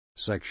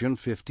Section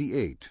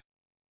 58.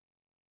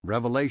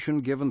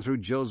 Revelation given through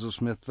Joseph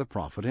Smith the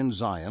prophet in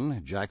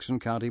Zion, Jackson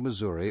County,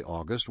 Missouri,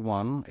 August 1,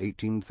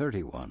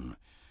 1831.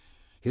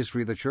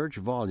 History of the Church,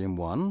 Volume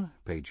 1,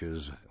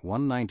 pages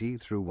 190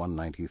 through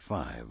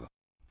 195.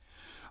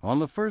 On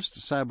the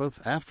first Sabbath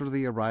after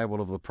the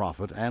arrival of the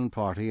prophet and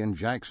party in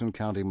Jackson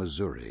County,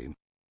 Missouri,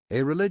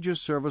 a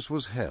religious service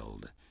was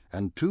held,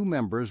 and 2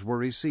 members were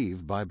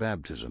received by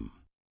baptism.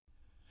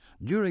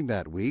 During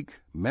that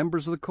week,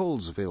 members of the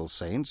Colesville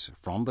Saints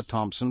from the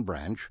Thompson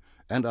branch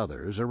and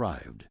others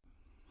arrived.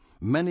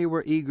 Many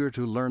were eager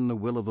to learn the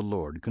will of the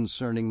Lord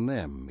concerning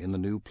them in the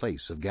new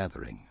place of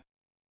gathering.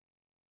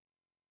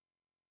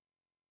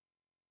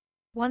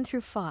 1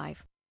 through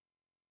 5.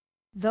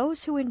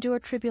 Those who endure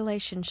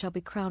tribulation shall be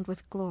crowned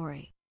with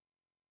glory.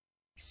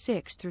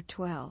 6 through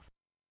 12.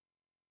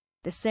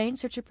 The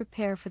saints are to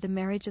prepare for the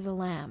marriage of the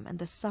Lamb and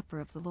the supper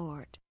of the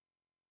Lord.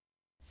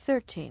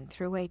 13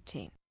 through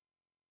 18.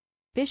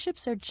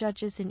 Bishops are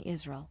judges in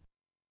Israel.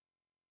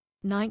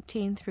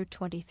 19 through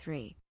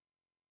 23.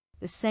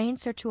 The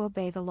saints are to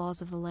obey the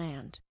laws of the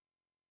land.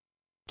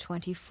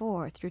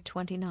 24 through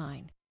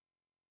 29.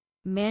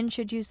 Men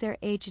should use their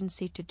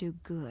agency to do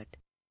good.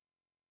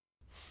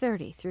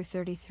 30 through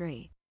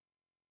 33.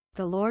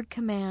 The Lord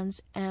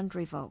commands and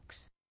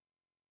revokes.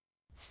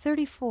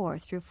 34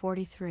 through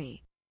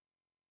 43.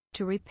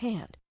 To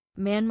repent,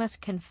 men must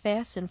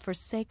confess and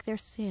forsake their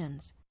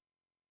sins.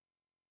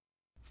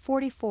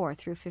 44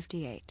 through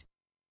 58.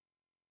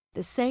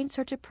 The saints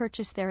are to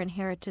purchase their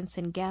inheritance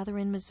and gather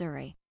in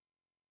Missouri.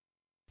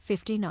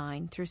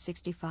 59 through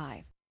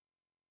 65.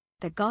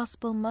 The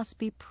gospel must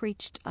be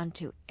preached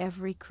unto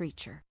every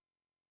creature.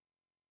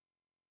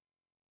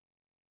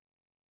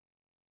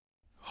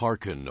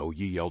 Hearken, O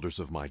ye elders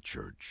of my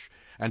church,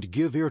 and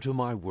give ear to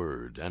my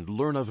word, and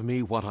learn of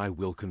me what I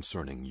will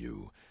concerning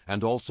you,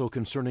 and also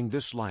concerning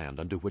this land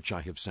unto which I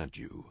have sent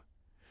you.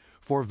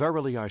 For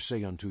verily I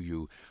say unto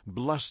you,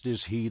 blessed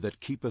is he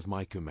that keepeth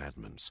my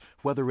commandments,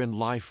 whether in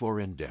life or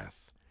in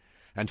death.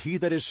 And he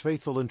that is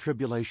faithful in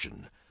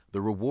tribulation, the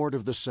reward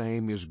of the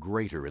same is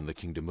greater in the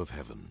kingdom of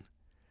heaven.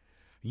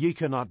 Ye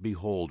cannot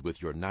behold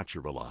with your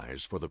natural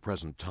eyes for the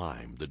present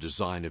time the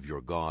design of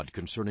your God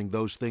concerning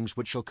those things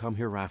which shall come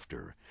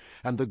hereafter,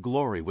 and the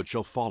glory which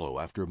shall follow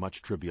after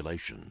much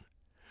tribulation.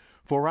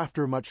 For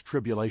after much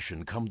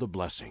tribulation come the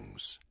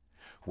blessings.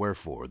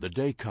 Wherefore the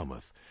day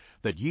cometh,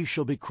 that ye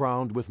shall be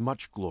crowned with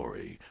much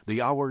glory.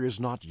 The hour is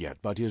not yet,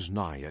 but is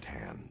nigh at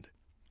hand.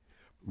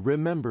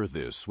 Remember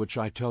this which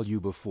I tell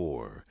you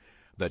before,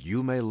 that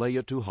you may lay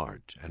it to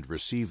heart, and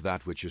receive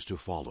that which is to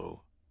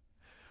follow.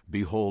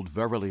 Behold,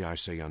 verily I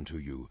say unto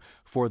you,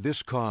 for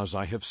this cause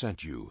I have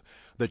sent you,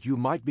 that you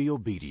might be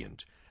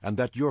obedient, and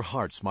that your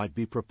hearts might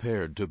be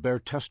prepared to bear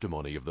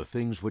testimony of the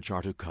things which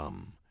are to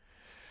come.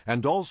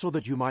 And also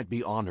that you might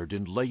be honored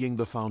in laying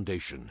the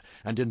foundation,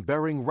 and in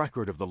bearing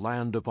record of the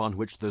land upon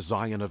which the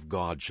Zion of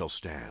God shall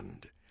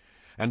stand.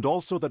 And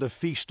also that a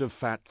feast of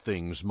fat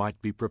things might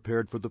be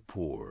prepared for the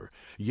poor,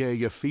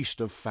 yea, a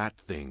feast of fat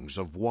things,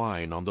 of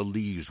wine on the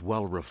lees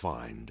well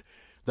refined,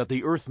 that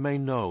the earth may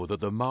know that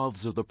the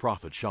mouths of the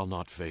prophets shall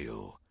not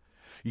fail.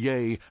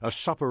 Yea, a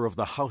supper of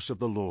the house of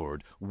the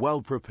Lord,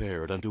 well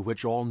prepared, unto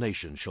which all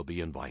nations shall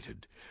be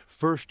invited,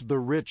 first the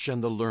rich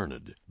and the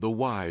learned, the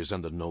wise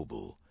and the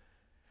noble.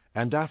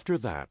 And after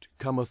that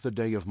cometh the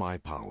day of my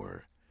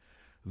power.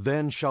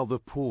 Then shall the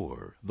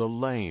poor, the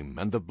lame,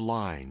 and the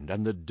blind,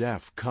 and the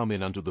deaf come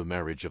in unto the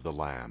marriage of the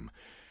Lamb,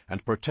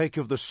 and partake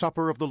of the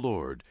supper of the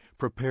Lord,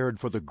 prepared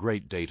for the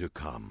great day to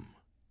come.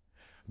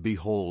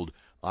 Behold,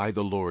 I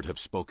the Lord have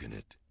spoken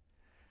it.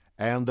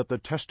 And that the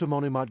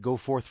testimony might go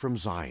forth from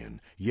Zion,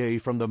 yea,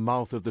 from the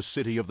mouth of the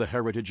city of the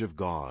heritage of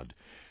God.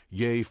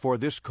 Yea, for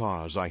this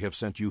cause I have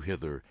sent you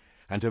hither,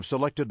 and have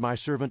selected my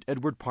servant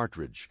Edward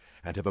Partridge,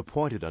 and have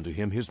appointed unto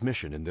him his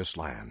mission in this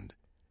land.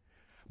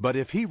 But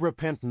if he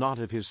repent not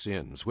of his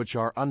sins, which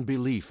are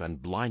unbelief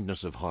and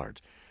blindness of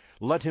heart,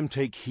 let him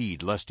take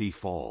heed lest he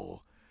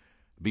fall.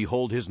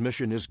 Behold, his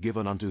mission is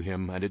given unto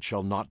him, and it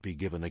shall not be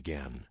given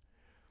again.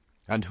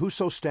 And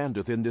whoso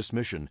standeth in this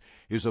mission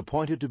is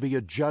appointed to be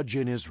a judge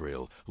in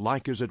Israel,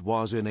 like as it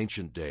was in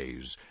ancient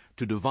days,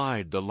 to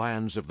divide the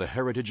lands of the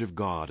heritage of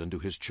God unto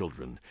his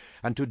children,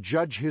 and to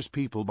judge his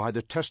people by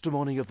the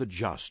testimony of the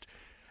just,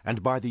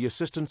 and by the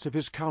assistance of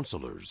his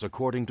counselors,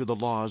 according to the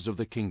laws of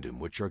the kingdom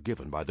which are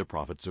given by the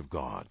prophets of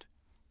God.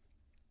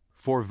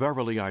 For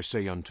verily I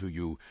say unto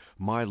you,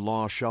 my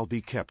law shall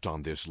be kept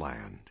on this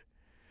land.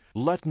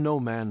 Let no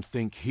man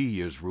think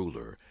he is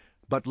ruler,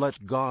 but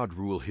let God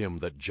rule him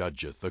that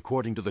judgeth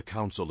according to the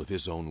counsel of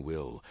his own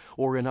will,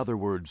 or in other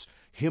words,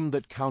 him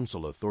that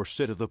counseleth or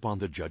sitteth upon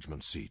the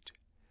judgment seat.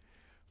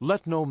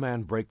 Let no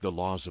man break the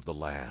laws of the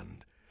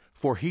land,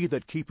 for he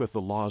that keepeth the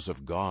laws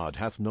of God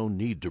hath no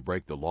need to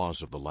break the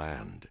laws of the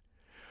land.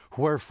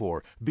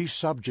 Wherefore be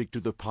subject to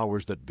the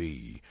powers that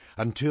be,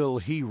 until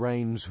he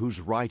reigns whose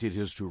right it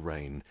is to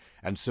reign,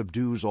 and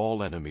subdues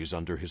all enemies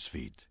under his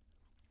feet.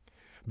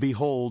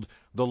 Behold,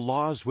 the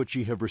laws which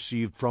ye have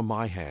received from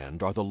my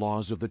hand are the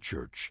laws of the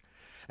church,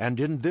 and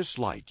in this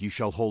light ye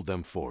shall hold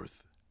them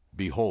forth.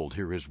 Behold,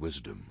 here is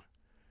wisdom.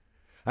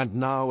 And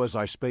now, as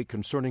I spake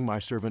concerning my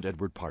servant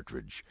Edward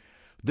Partridge,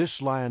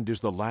 this land is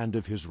the land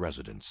of his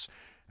residence,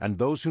 and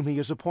those whom he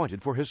has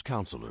appointed for his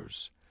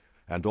counselors,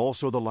 and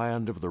also the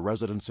land of the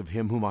residence of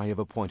him whom I have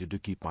appointed to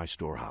keep my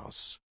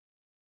storehouse.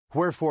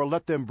 Wherefore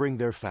let them bring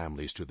their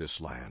families to this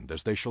land,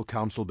 as they shall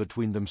counsel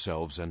between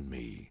themselves and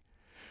me.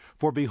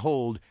 For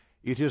behold,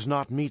 it is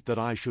not meet that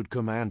I should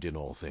command in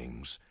all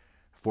things.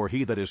 For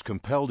he that is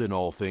compelled in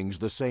all things,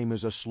 the same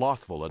is a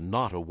slothful and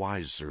not a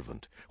wise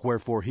servant,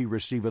 wherefore he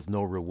receiveth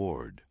no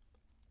reward.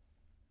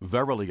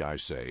 Verily I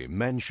say,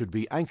 men should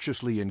be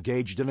anxiously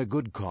engaged in a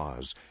good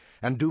cause,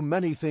 and do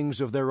many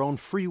things of their own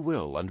free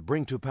will, and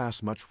bring to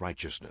pass much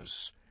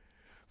righteousness.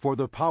 For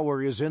the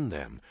power is in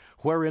them,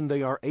 wherein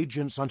they are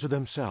agents unto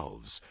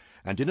themselves,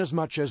 and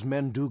inasmuch as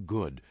men do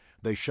good,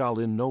 they shall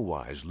in no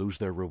wise lose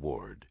their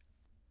reward.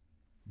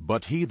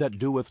 But he that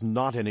doeth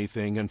not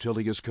anything until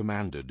he is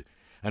commanded,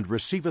 and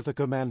receiveth a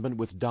commandment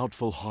with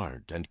doubtful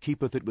heart, and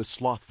keepeth it with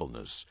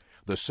slothfulness,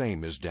 the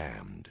same is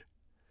damned.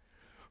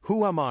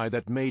 Who am I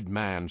that made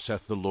man,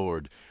 saith the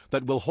Lord,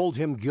 that will hold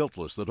him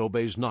guiltless that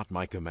obeys not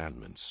my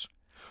commandments?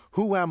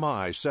 Who am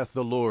I, saith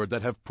the Lord,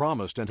 that have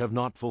promised and have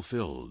not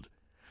fulfilled?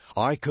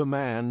 I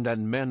command,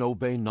 and men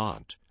obey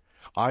not.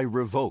 I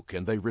revoke,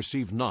 and they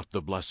receive not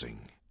the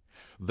blessing.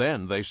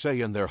 Then they say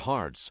in their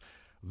hearts,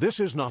 This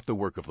is not the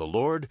work of the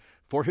Lord,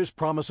 for his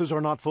promises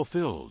are not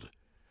fulfilled.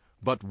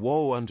 But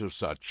woe unto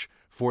such,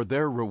 for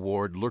their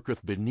reward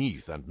lurketh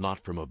beneath, and not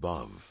from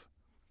above.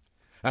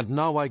 And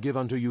now I give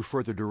unto you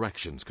further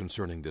directions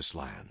concerning this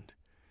land.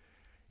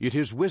 It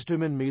is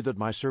wisdom in me that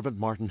my servant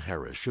Martin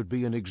Harris should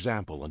be an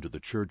example unto the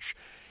church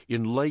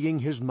in laying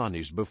his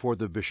moneys before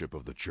the bishop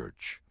of the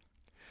church.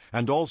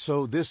 And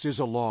also this is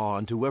a law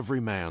unto every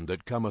man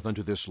that cometh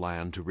unto this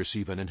land to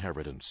receive an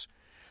inheritance,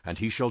 and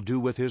he shall do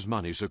with his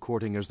moneys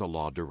according as the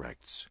law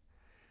directs.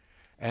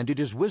 And it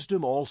is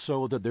wisdom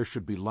also that there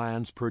should be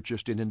lands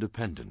purchased in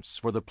independence,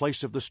 for the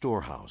place of the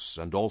storehouse,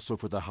 and also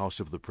for the house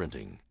of the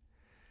printing.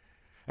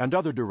 And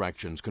other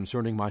directions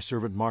concerning my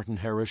servant Martin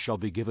Harris shall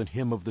be given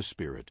him of the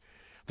Spirit,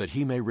 that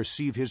he may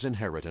receive his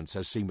inheritance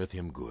as seemeth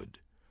him good.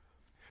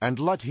 And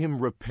let him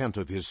repent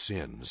of his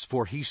sins,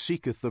 for he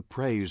seeketh the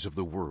praise of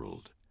the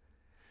world.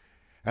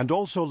 And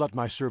also let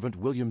my servant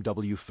William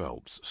W.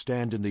 Phelps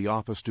stand in the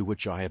office to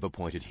which I have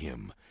appointed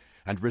him,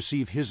 and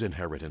receive his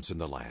inheritance in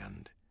the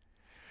land.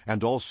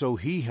 And also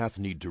he hath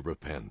need to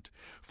repent,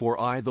 for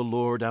I the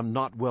Lord am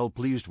not well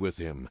pleased with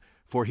him,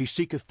 for he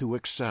seeketh to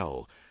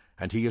excel,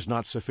 and he is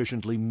not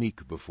sufficiently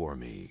meek before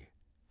me.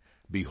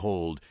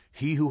 Behold,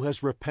 he who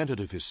has repented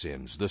of his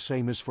sins, the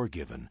same is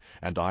forgiven,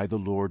 and I the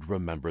Lord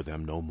remember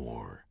them no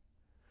more.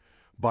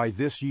 By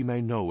this ye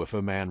may know if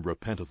a man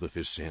repenteth of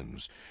his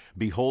sins,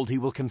 behold, he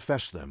will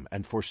confess them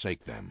and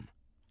forsake them.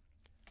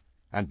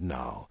 And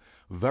now,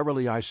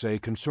 verily I say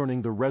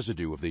concerning the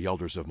residue of the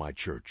elders of my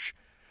church,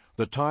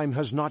 the time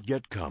has not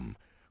yet come,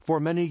 for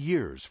many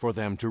years, for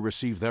them to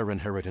receive their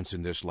inheritance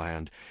in this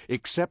land,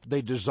 except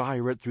they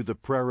desire it through the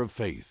prayer of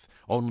faith,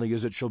 only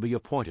as it shall be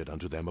appointed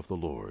unto them of the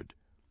Lord.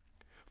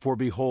 For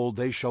behold,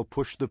 they shall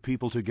push the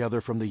people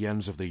together from the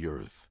ends of the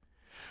earth.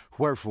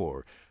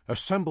 Wherefore,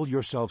 assemble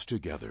yourselves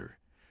together,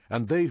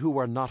 and they who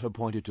are not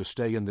appointed to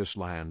stay in this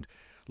land,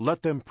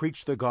 let them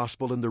preach the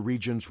gospel in the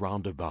regions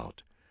round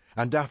about,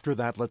 and after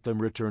that let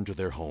them return to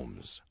their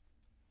homes.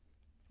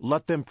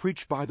 Let them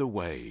preach by the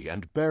way,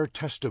 and bear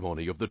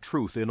testimony of the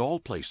truth in all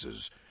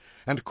places,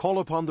 and call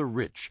upon the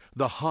rich,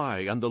 the high,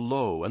 and the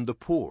low, and the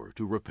poor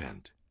to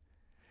repent.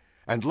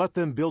 And let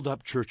them build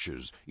up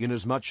churches,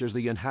 inasmuch as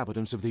the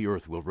inhabitants of the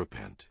earth will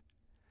repent.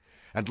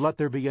 And let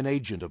there be an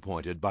agent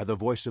appointed by the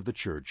voice of the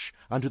church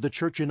unto the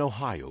church in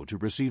Ohio to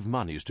receive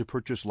monies to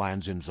purchase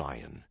lands in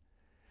Zion.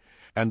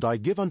 And I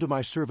give unto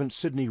my servant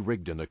Sidney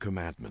Rigdon a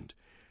commandment,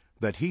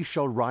 that he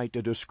shall write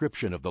a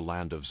description of the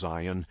land of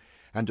Zion,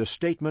 and a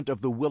statement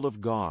of the will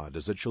of God,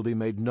 as it shall be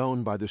made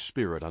known by the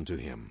Spirit unto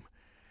him,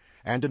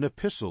 and an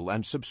epistle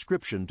and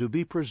subscription to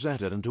be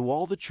presented unto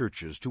all the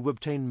churches to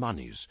obtain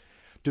monies,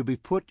 to be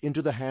put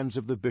into the hands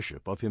of the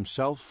bishop of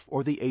himself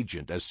or the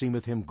agent, as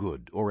seemeth him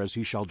good, or as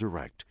he shall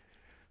direct,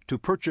 to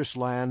purchase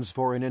lands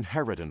for an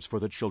inheritance for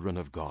the children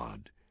of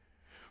God.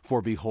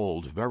 For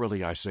behold,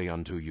 verily I say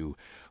unto you,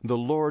 the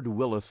Lord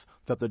willeth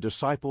that the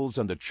disciples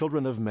and the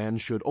children of men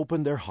should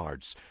open their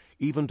hearts,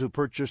 even to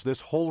purchase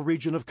this whole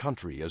region of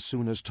country as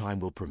soon as time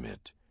will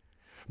permit.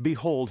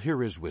 Behold,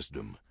 here is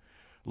wisdom.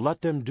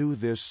 Let them do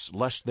this,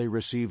 lest they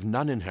receive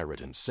none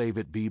inheritance, save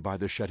it be by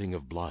the shedding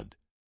of blood.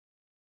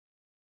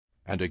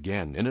 And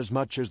again,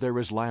 inasmuch as there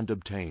is land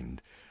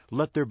obtained,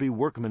 let there be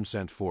workmen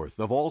sent forth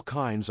of all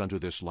kinds unto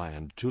this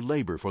land, to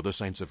labor for the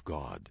saints of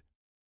God.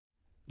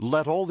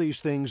 Let all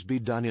these things be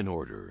done in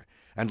order,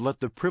 and let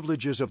the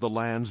privileges of the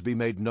lands be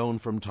made known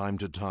from time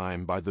to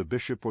time by the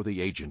bishop or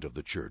the agent of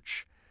the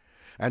church.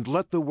 And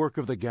let the work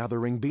of the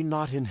gathering be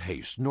not in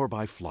haste, nor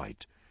by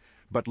flight,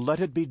 but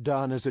let it be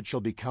done as it shall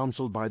be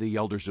counseled by the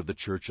elders of the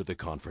church at the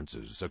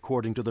conferences,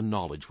 according to the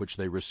knowledge which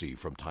they receive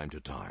from time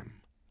to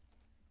time.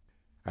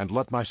 And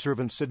let my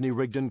servant Sidney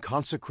Rigdon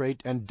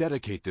consecrate and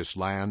dedicate this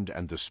land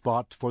and the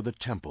spot for the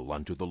temple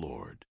unto the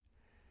Lord.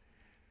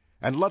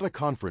 And let a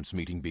conference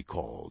meeting be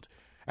called,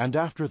 and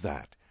after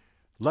that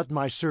let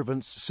my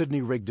servants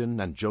Sidney Rigdon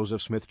and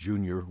Joseph Smith,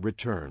 Jr.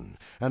 return,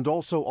 and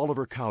also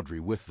Oliver Cowdery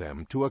with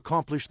them, to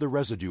accomplish the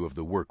residue of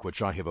the work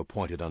which I have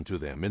appointed unto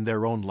them in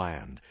their own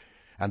land,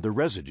 and the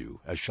residue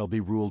as shall be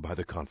ruled by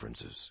the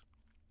conferences.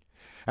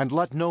 And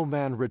let no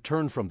man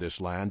return from this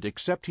land,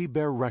 except he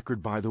bear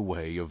record by the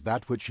way of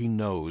that which he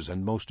knows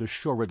and most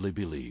assuredly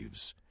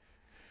believes.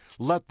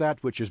 Let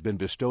that which has been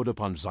bestowed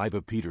upon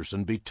Ziba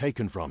Peterson be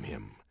taken from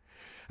him.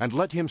 And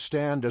let him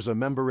stand as a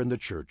member in the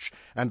church,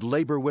 and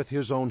labor with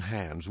his own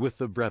hands with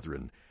the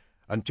brethren,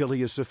 until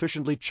he is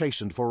sufficiently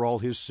chastened for all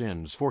his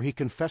sins, for he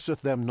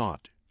confesseth them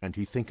not, and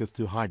he thinketh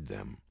to hide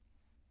them.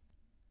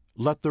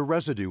 Let the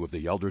residue of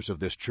the elders of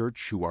this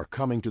church who are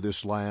coming to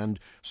this land,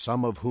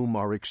 some of whom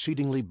are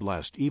exceedingly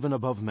blessed, even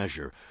above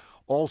measure,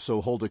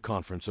 also hold a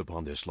conference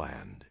upon this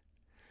land.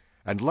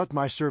 And let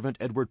my servant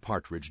Edward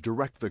Partridge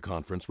direct the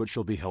conference which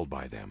shall be held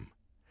by them.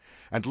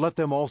 And let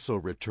them also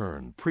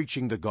return,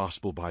 preaching the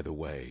gospel by the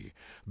way,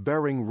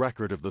 bearing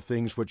record of the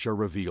things which are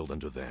revealed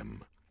unto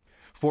them.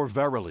 For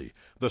verily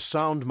the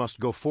sound must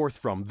go forth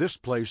from this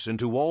place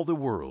into all the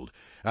world,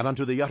 and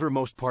unto the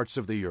uttermost parts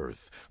of the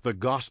earth. The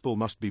gospel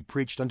must be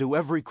preached unto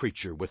every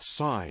creature, with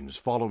signs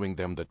following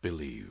them that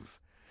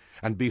believe.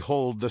 And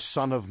behold, the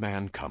Son of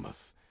Man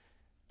cometh.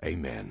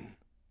 Amen.